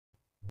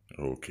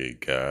Okay,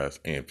 guys,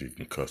 Anthony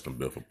from Custom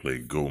Built for Play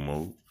Go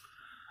Mode.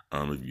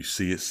 If you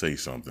see it, say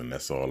something.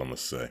 That's all I'm gonna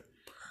say.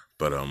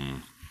 But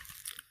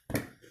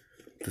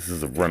this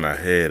is a run I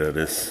had of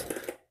this.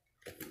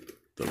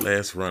 The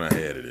last run I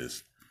had of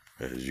this.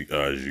 As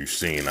you've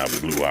seen, I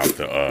blew out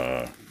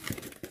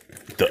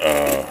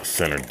the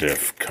center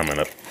diff coming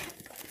up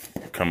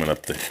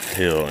the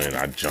hill, and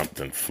I jumped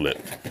and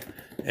flipped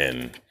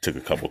and took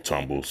a couple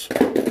tumbles.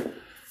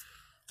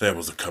 That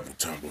was a couple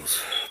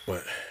tumbles,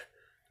 but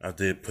I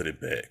did put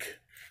it back,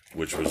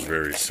 which was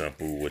very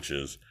simple, which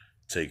is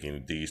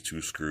taking these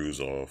two screws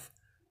off,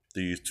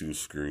 and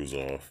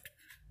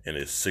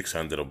it's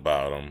 600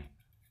 about them.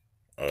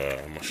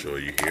 I'm gonna show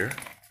you here.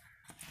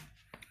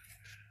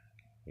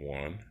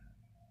 1,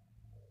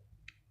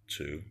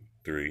 2,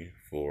 3,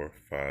 4,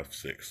 5,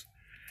 6,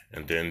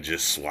 and then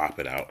just swap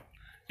it out.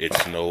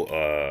 It's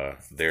no,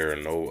 there are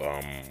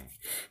no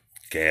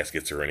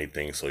gaskets or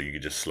anything, so you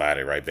can just slide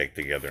it right back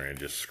together and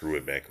just screw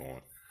it back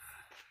on.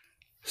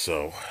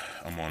 So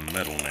I'm on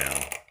metal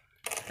now,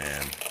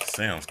 and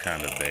sounds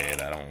kind of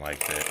bad. I don't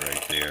like that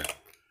right there.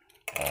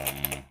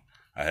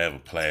 I have a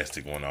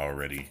plastic one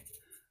already.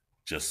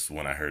 Just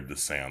when I heard the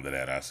sound of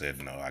that, I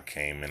said no. I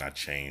came and I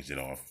changed it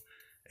off,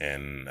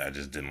 and I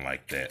just didn't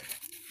like that.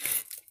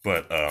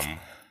 But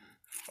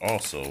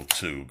also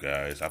too,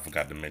 guys, I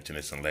forgot to mention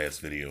this in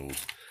last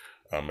videos.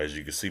 As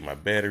you can see, my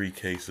battery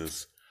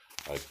cases,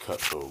 I cut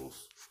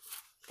those.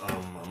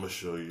 I'm gonna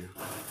show you.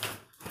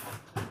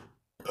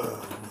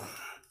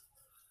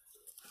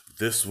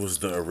 This was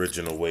the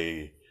original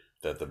way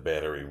that the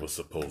battery was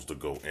supposed to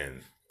go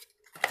in,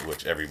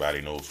 which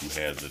everybody knows who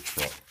has the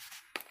truck.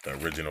 The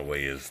original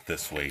way is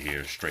this way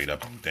here, straight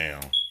up and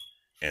down,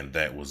 and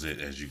that was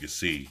it. As you can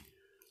see,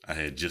 I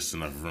had just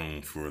enough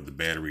room for the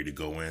battery to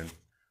go in.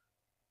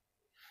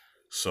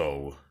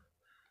 So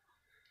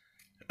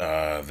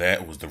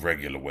that was the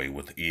regular way,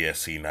 with the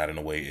ESC not in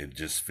the way it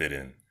just fit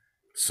in.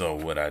 So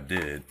what I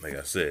did, like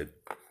I said,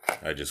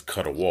 I just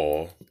cut a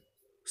wall,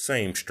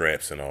 same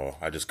straps and all.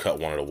 I just cut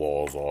one of the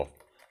walls off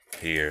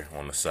here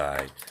on the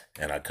side,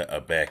 and I cut a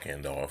back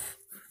end off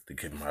to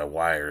give my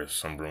wires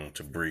some room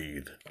to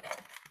breathe.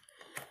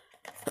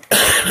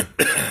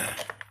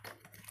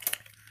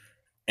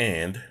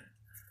 And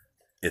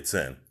it's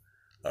in.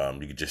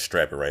 You can just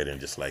strap it right in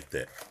just like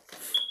that.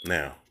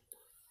 Now,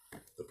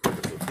 the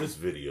purpose of this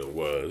video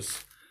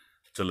was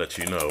to let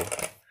you know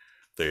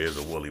there is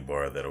a wheelie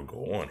bar that'll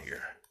go on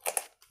here.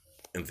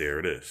 And there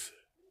it is.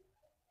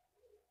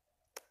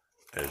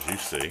 As you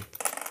see,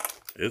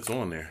 it's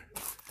on there.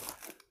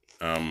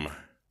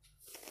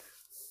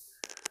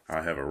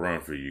 I have a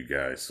run for you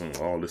guys soon.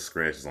 All the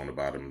scratches on the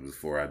bottom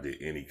before I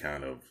did any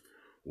kind of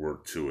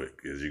work to it.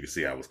 As you can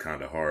see, I was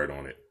kind of hard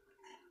on it.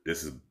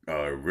 This is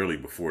really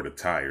before the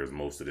tires,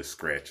 most of the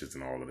scratches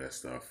and all of that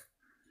stuff.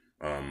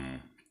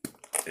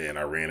 And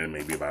I ran it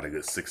maybe about a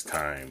good 6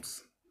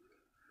 times.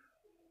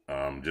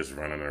 Just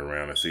running it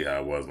around to see how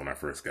it was when I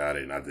first got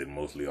it. And I did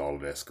mostly all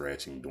of that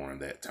scratching during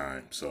that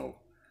time. So,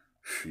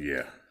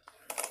 yeah.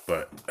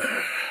 But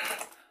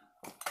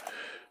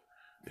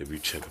if you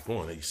check up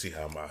on it, you see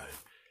how my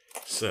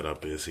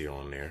setup is here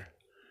on there.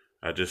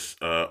 I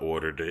just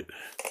ordered it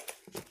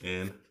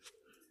and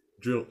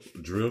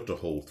drilled the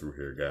hole through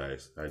here,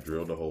 guys. I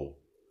drilled the hole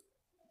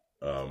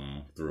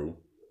through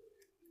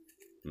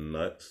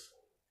nuts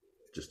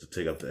just to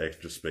take up the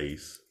extra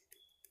space,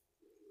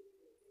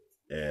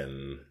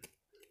 and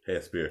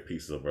had spare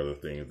pieces of other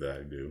things that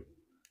I do,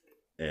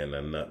 and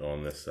a nut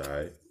on this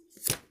side.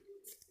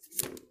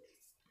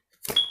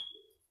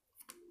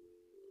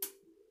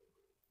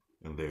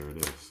 And there it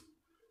is.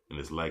 And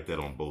it's like that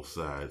on both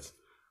sides.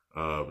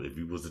 If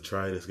you was to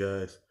try this,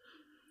 guys,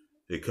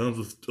 it comes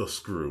with a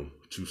screw,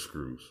 2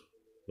 screws.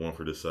 One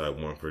for this side,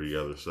 one for the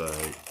other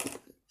side.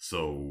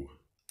 So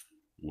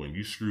when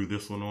you screw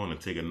this one on and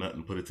take a nut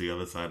and put it to the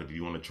other side, if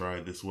you want to try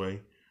it this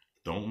way,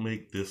 don't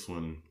make this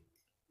one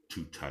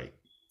too tight.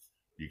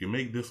 You can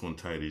make this one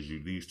tight as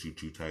you, these two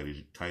too tight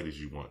as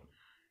you want.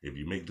 If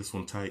you make this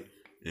one tight,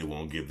 it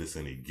won't give this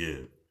any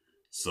give.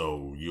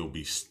 So you'll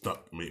be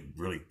stuck,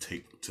 really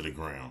taped to the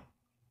ground.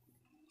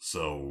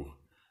 So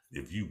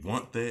if you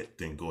want that,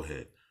 then go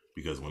ahead.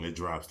 Because when it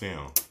drops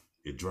down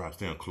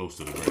close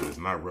to the ground. It's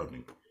not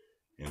rubbing.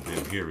 And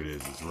then here it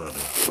is, it's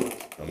rubbing.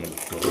 I'm going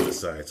to go to the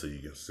side so you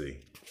can see.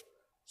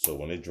 So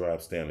when it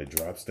drops down as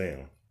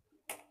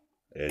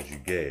you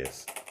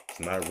gas. It's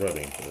not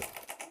rubbing, but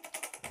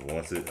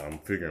I'm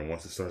figuring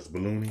once it starts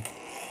ballooning,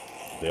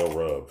 they'll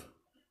rub.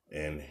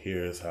 And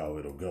here's how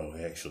it'll go,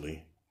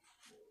 actually.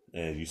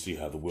 And you see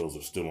how the wheels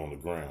are still on the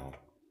ground.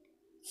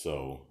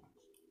 So,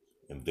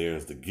 and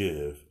there's the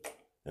give.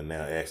 And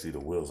now actually the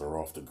wheels are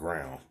off the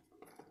ground.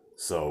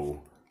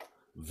 So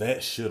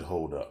that should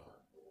hold up.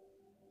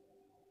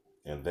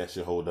 And that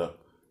should hold up.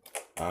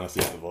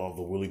 Honestly, out of all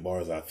the wheelie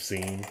bars I've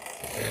seen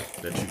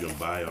that you can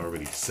buy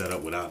already set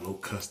up without no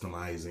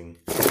customizing,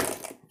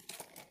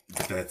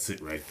 that's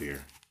it right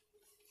there.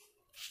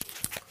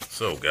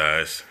 So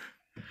guys,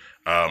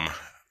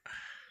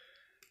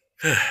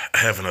 I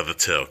have another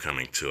tail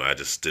coming too. I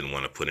just didn't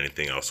want to put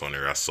anything else on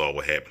there. I saw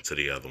what happened to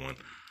the other one.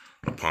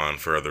 Upon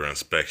further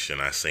inspection,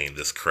 I seen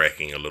this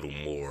cracking a little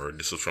more.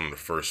 This was from the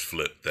first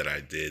flip that I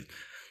did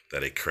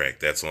that it cracked.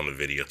 That's on the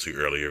video, 2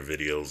 earlier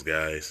videos,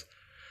 guys.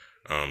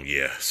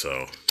 Yeah,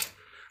 so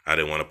I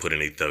didn't want to put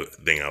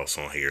anything else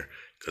on here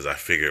because I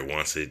figured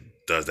once it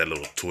does that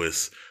little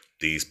twist,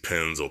 these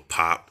pins will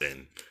pop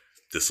and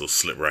this will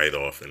slip right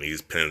off, and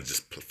these pins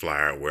just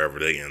fly out wherever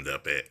they end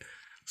up at.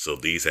 So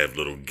these have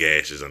little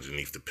gashes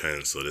underneath the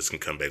pins, so this can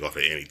come back off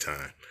at any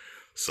time.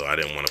 So I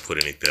didn't want to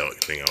put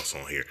anything else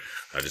on here.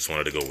 I just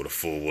wanted to go with a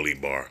full woolly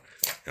bar.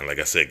 And like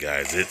I said,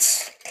 guys,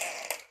 it's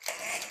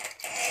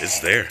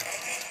there.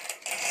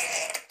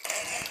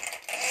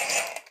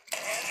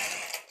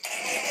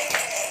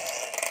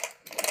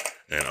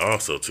 And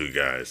also too,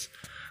 guys,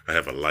 I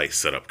have a light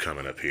setup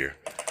coming up here.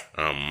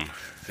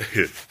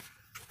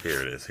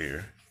 Here it is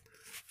here.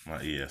 My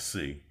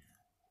ECS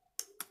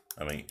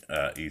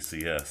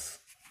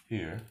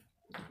here.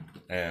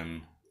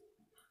 And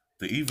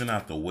to even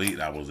out the weight,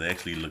 I was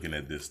actually looking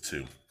at this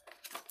too.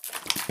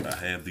 I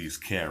have these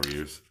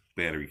carriers,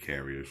 battery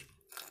carriers,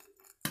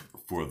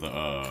 for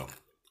the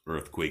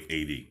Earthquake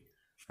 80.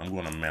 I'm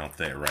going to mount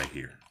that right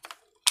here.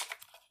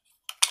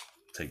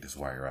 Take this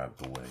wire out of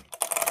the way.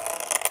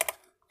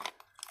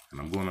 And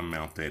I'm going to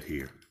mount that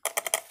here.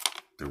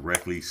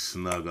 Directly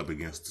snug up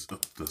against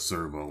the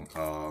servo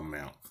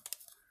mount.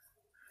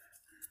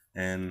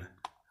 And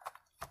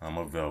I'm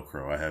a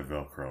Velcro. I have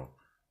Velcro.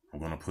 I'm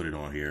going to put it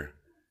on here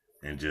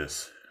and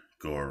just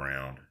go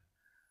around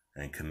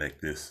and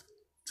connect this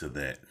to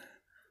that.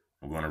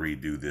 I'm going to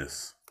redo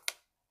this.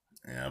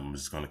 And I'm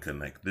just going to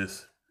connect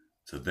this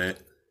to that.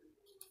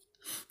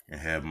 And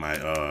have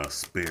my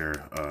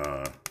spare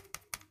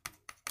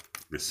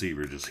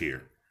receiver just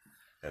here.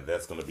 And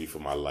that's going to be for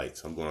my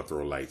lights. I'm going to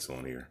throw lights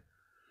on here.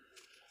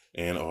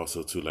 And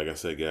also too, like I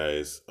said,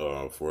 guys,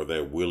 for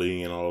that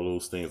wheelie and all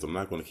those things, I'm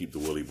not going to keep the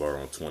wheelie bar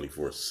on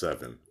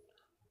 24/7.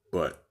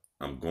 But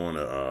I'm going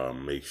to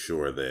make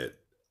sure that,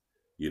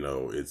 you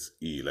know, it's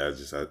easy.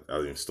 I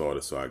installed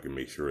it so I can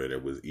make sure that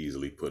it was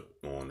easily put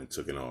on and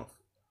taken off.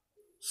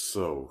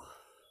 So,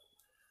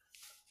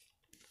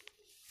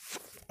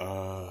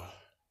 the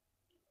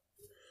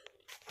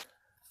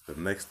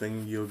next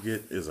thing you'll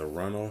get is a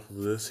runoff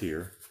of this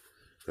here,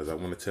 because I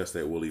want to test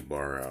that woolly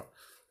bar out.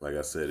 Like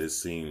I said, it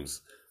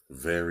seems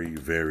very,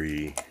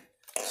 very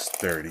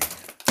sturdy.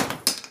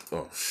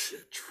 Oh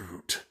shit,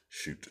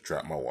 shoot, to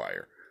drop my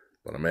wire.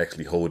 But I'm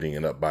actually holding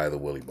it up by the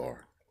woolly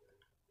bar.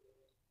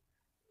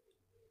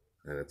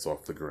 And it's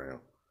off the ground.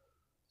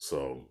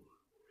 So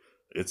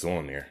it's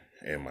on there.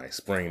 And my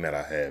spring that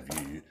I have,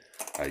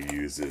 I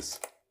use this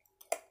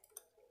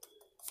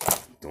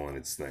doing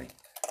its thing.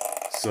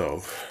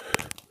 So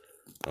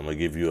I'm gonna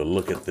give you a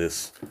look at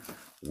this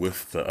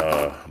with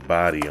the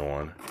body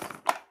on.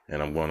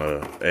 And I'm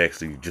gonna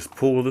actually just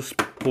pull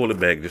it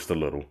back just a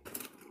little.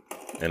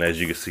 And as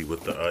you can see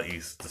with the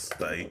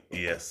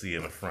ESC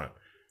in the front,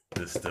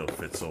 this still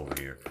fits over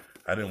here.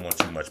 I didn't want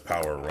too much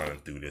power running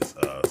through this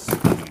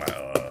through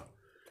my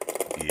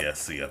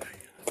ESC up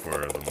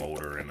for the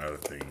motor and other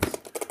things.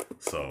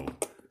 So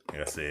like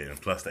I said, and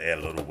plus to add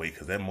a little weight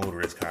because that motor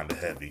is kind of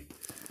heavy.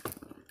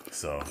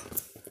 So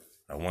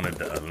I wanted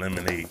to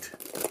eliminate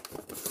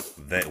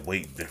that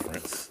weight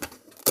difference.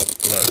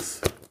 Plus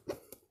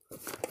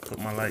put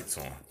my lights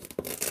on.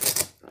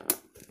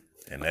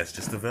 And that's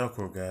just the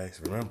Velcro, guys.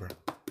 Remember,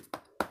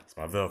 it's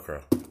my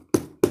Velcro.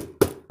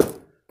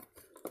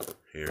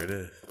 Here it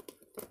is.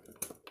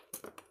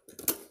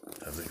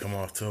 Doesn't come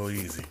off so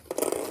easy.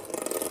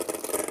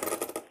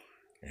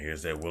 And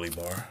here's that woolly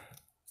bar.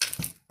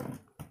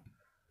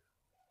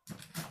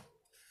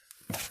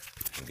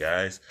 And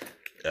guys,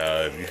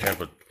 if you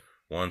have a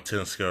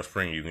 1/10 scale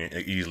spring, you can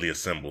easily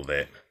assemble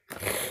that.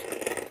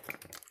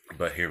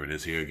 But here it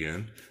is here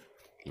again.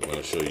 I'm going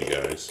to show you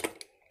guys.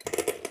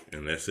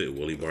 And that's it,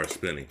 woolly bar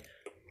spinning.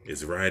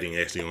 It's riding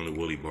actually on the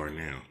woolly bar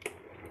now.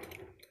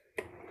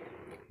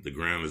 The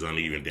ground is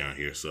uneven down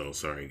here, so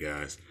sorry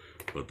guys,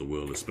 but the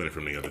wheel is spinning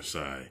from the other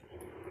side.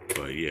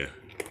 But yeah,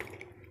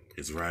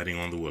 it's riding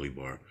on the woolly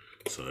bar,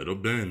 so it'll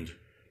bend.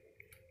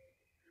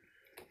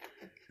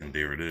 And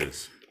there it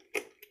is.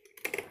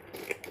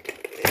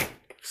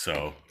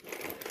 So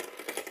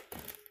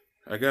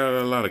I got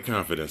a lot of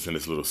confidence in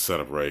this little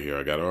setup right here.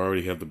 I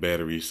already have the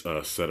batteries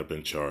set up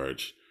and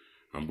charged.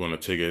 I'm going to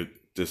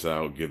take this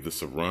out, give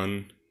this a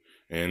run,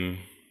 and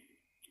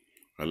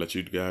I'll let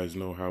you guys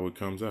know how it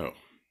comes out.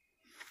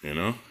 You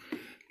know?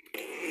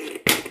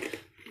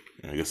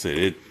 Like I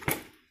said,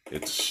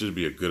 it should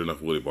be a good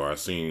enough woolly bar. I've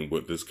seen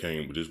what this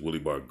woolly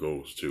bar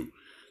goes to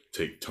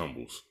take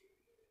tumbles.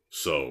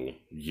 So,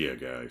 yeah,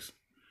 guys.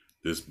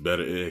 This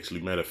better,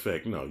 actually, matter of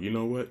fact, no, you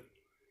know what?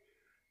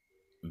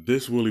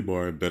 This woolly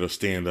bar better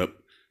stand up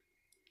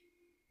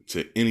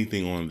to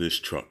anything on this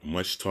truck.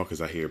 Much talk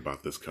as I hear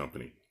about this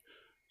company.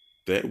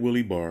 That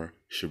woolly bar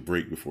should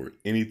break before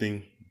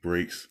anything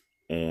breaks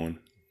on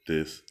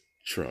this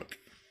truck.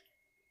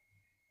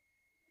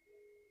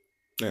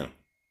 Now,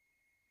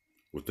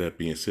 With that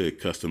being said,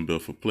 custom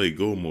built for play,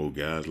 go mode,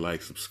 guys.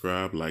 Like,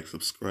 subscribe, like,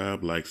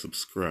 subscribe, like,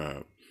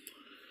 subscribe.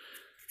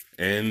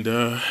 And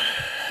I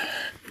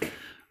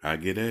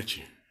get at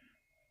you.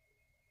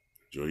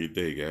 Enjoy your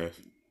day, guys.